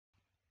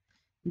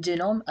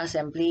Genome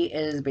assembly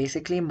is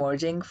basically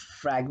merging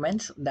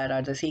fragments that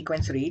are the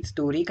sequence reads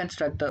to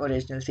reconstruct the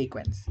original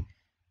sequence.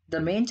 The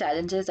main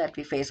challenges that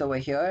we face over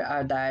here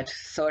are that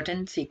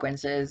certain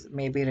sequences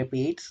may be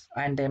repeats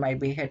and there might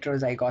be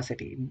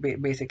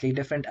heterozygosity, basically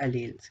different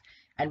alleles,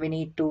 and we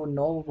need to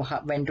know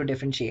when to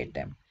differentiate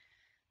them.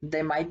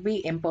 There might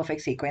be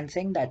imperfect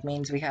sequencing, that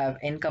means we have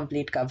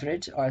incomplete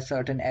coverage or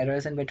certain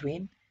errors in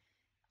between,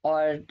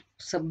 or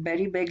some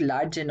very big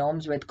large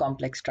genomes with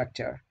complex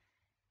structure.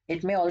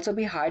 It may also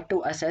be hard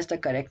to assess the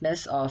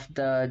correctness of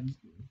the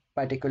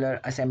particular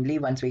assembly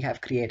once we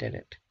have created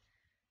it.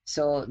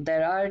 So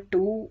there are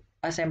two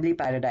assembly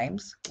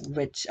paradigms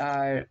which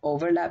are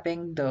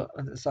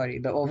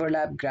the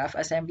overlap graph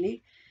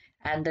assembly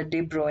and the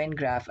De-bruijn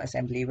graph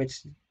assembly,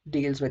 which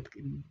deals with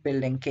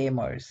building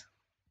k-mers.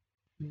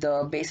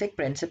 The basic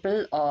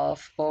principle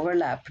of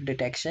overlap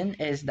detection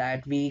is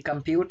that we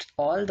compute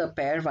all the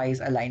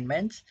pairwise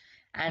alignments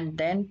and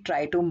then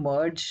try to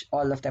merge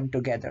all of them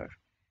together.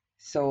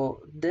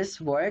 So this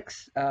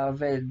works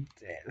with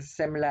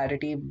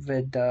similarity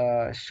with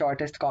the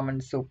shortest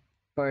common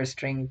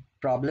superstring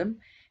problem,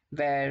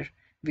 where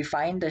we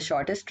find the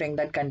shortest string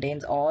that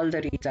contains all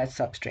the reads as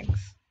substrings.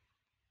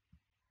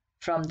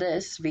 From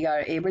this, we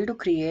are able to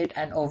create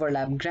an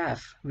overlap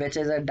graph, which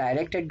is a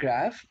directed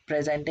graph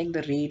presenting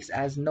the reads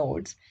as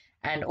nodes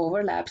and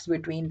overlaps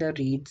between the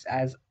reads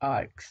as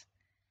arcs.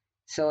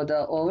 So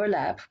the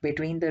overlap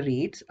between the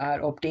reads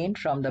are obtained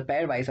from the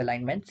pairwise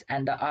alignments,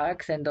 and the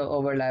arcs in the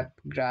overlap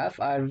graph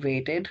are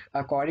weighted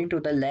according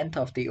to the length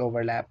of the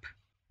overlap.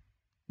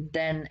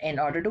 Then, in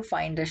order to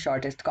find the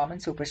shortest common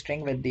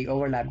superstring with the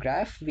overlap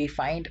graph, we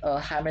find a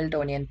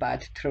Hamiltonian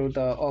path through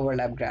the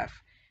overlap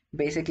graph.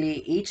 Basically,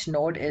 each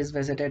node is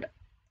visited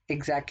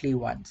exactly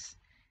once.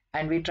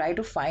 And we try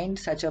to find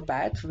such a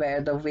path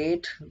where the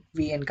weight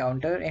we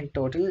encounter in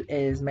total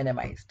is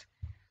minimized.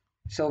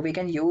 So we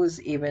can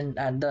use even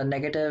the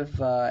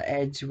negative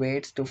edge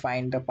weights to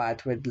find the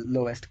path with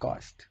lowest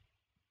cost.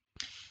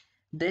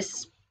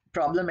 This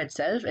problem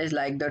itself is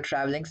like the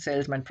traveling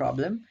salesman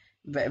problem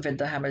with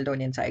the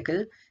Hamiltonian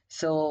cycle.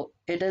 So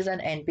it is an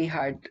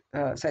NP-hard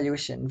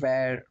solution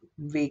where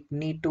we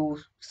need to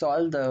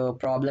solve the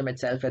problem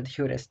itself with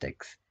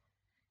heuristics.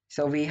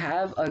 So we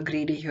have a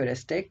greedy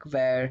heuristic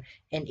where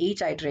in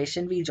each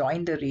iteration we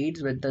join the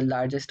reads with the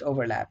largest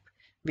overlap.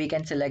 We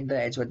can select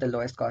the edge with the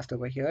lowest cost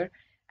over here.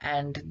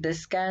 And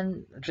this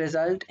can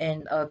result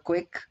in a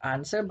quick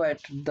answer, but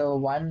the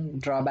one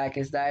drawback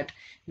is that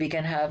we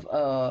can have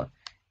a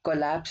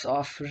collapse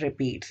of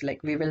repeats.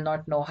 Like we will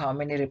not know how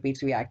many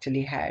repeats we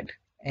actually had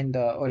in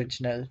the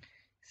original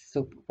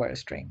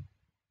superstring.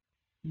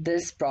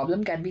 This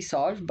problem can be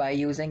solved by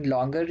using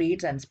longer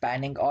reads and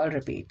spanning all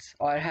repeats,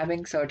 or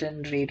having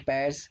certain read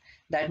pairs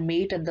that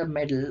meet in the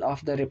middle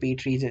of the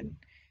repeat region.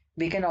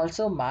 We can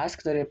also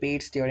mask the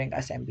repeats during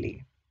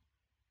assembly.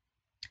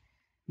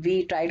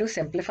 We try to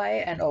simplify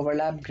an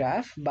overlap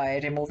graph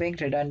by removing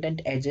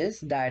redundant edges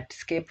that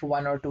skip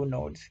one or two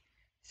nodes.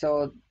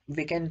 So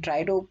we can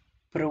try to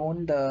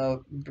prune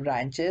the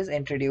branches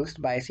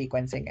introduced by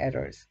sequencing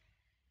errors.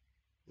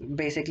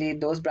 Basically,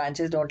 those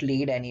branches don't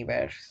lead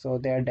anywhere, so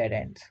they're dead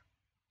ends.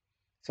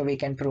 So we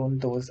can prune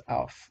those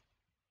off.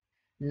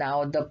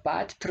 Now the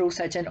path through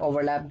such an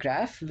overlap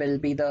graph will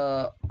be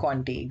the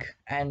contig,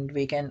 and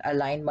we can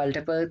align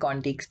multiple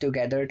contigs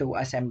together to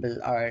assemble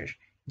our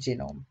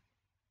genome.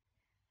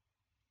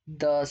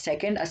 The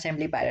second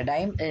assembly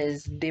paradigm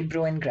is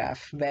De-bruijn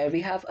graph, where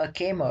we have a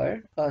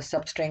k-mer, a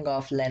substring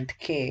of length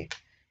k,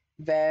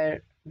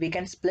 where we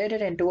can split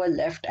it into a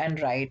left and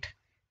right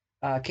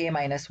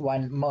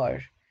k-1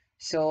 mer.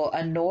 So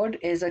a node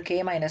is a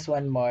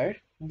k-1 mer,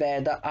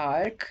 where the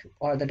arc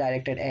or the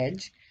directed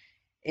edge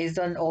is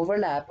an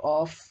overlap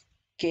of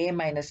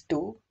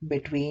k-2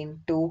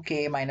 between two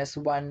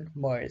k-1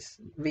 mers.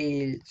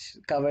 We'll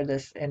cover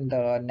this in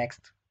the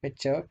next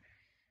picture.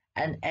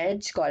 An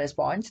edge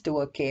corresponds to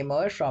a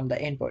k-mer from the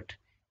input.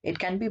 It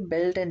can be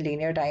built in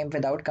linear time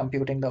without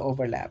computing the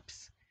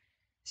overlaps.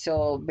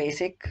 So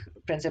basic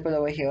principle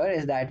over here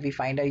is that we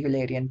find a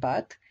Eulerian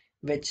path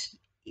which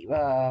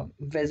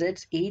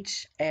visits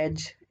each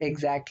edge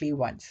exactly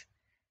once.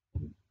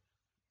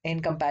 In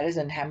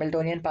comparison,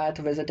 Hamiltonian path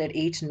visited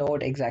each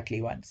node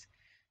exactly once.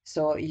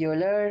 So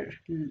Euler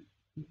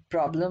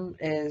problem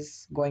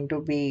is going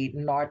to be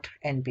not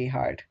NP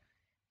hard.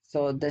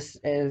 So this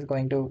is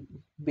going to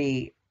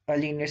be a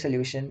linear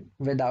solution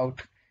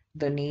without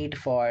the need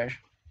for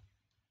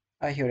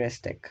a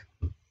heuristic.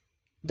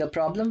 The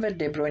problem with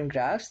De Bruijn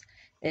graphs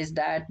is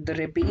that the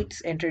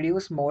repeats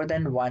introduce more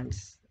than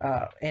once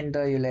in the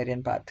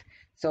Eulerian path.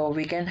 So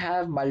we can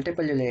have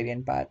multiple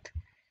Eulerian path.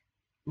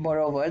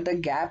 Moreover, the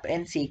gap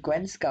in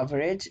sequence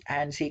coverage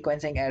and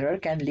sequencing error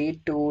can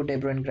lead to De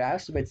Bruijn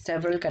graphs with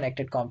several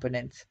connected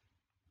components.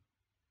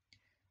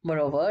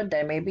 Moreover,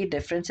 there may be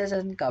differences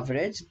in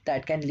coverage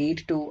that can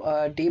lead to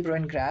a De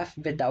Bruijn graph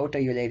without a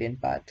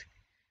Eulerian path.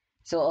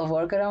 So a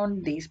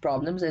workaround these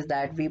problems is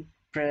that we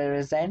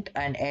present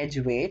an edge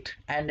weight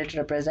and it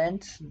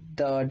represents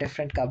the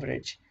different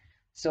coverage.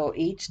 So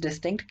each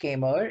distinct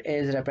k-mer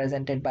is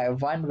represented by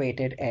one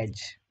weighted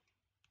edge.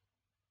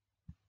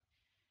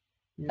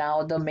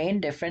 Now, the main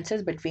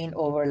differences between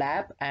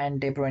overlap and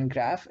De-bruijn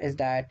graph is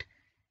that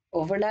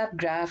overlap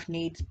graph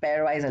needs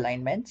pairwise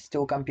alignments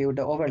to compute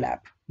the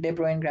overlap.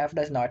 De-bruijn graph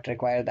does not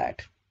require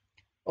that.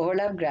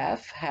 Overlap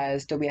graph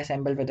has to be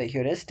assembled with a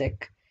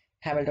heuristic.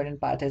 Hamiltonian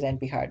path is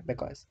NP-hard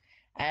because.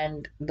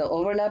 And the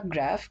overlap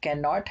graph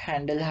cannot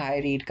handle high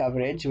read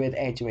coverage with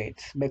edge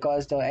weights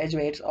because the edge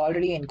weights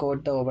already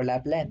encode the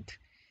overlap length.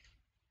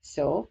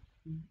 So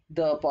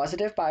the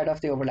positive part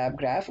of the overlap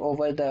graph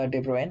over the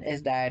De Bruijn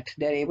is that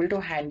they're able to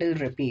handle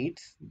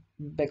repeats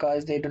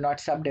because they do not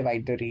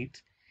subdivide the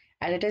reads.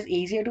 And it is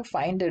easier to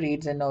find the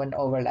reads in an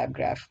overlap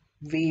graph.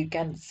 We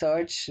can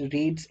search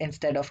reads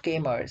instead of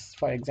k-mers,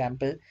 for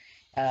example,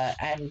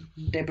 and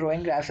De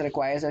Bruijn graphs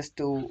requires us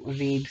to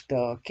read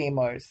the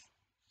k-mers.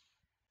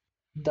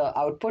 The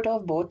output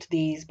of both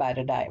these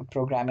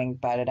programming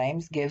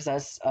paradigms gives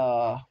us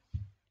a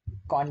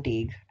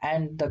contig,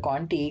 and the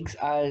contigs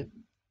are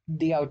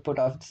the output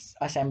of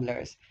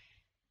assemblers.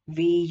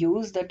 We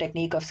use the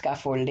technique of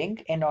scaffolding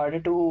in order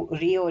to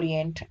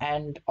reorient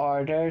and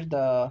order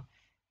the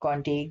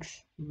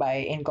contigs by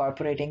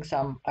incorporating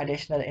some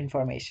additional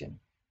information.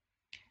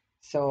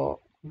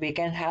 So we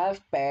can have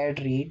paired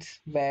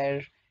reads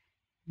where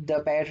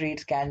the paired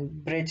reads can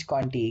bridge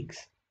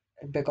contigs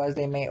because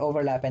they may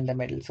overlap in the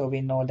middle. So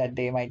we know that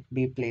they might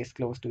be placed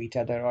close to each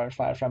other or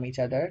far from each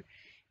other.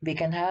 We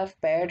can have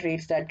paired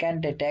reads that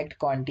can detect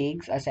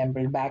contigs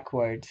assembled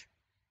backwards.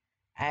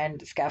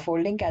 And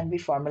scaffolding can be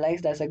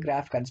formalized as a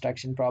graph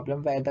construction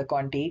problem where the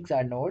contigs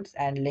are nodes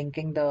and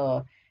linking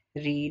the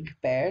read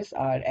pairs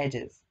are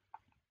edges.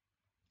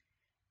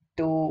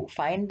 To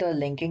find the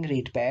linking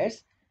read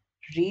pairs,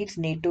 reads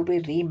need to be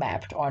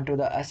remapped onto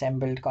the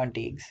assembled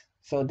contigs.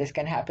 So this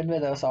can happen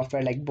with a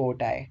software like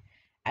Bowtie.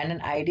 And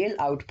an ideal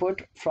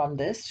output from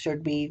this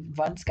should be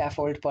one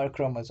scaffold per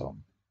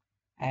chromosome.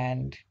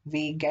 And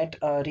we get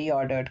a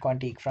reordered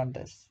contig from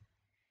this.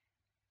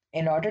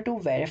 In order to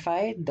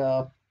verify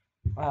the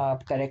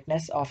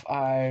correctness of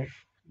our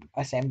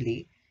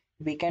assembly,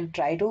 we can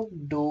try to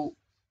do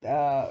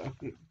uh,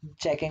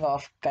 checking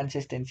of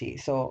consistency.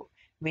 So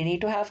we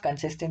need to have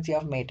consistency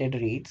of mated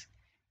reads.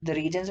 The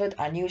regions with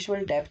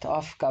unusual depth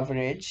of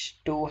coverage,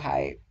 too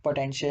high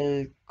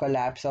potential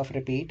collapse of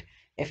repeat.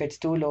 If it's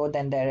too low,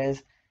 then there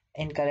is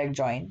incorrect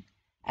join.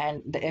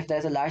 And if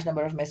there's a large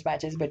number of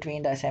mismatches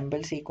between the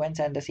assembled sequence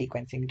and the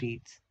sequencing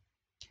reads.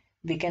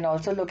 We can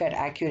also look at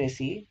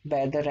accuracy,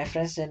 where the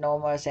reference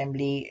genome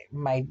assembly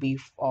might be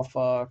of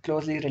a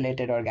closely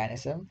related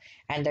organism,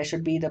 and there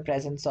should be the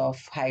presence of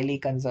highly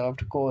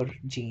conserved core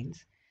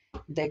genes.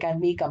 There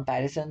can be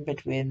comparison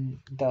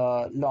between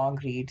the long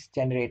reads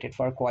generated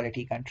for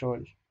quality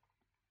control.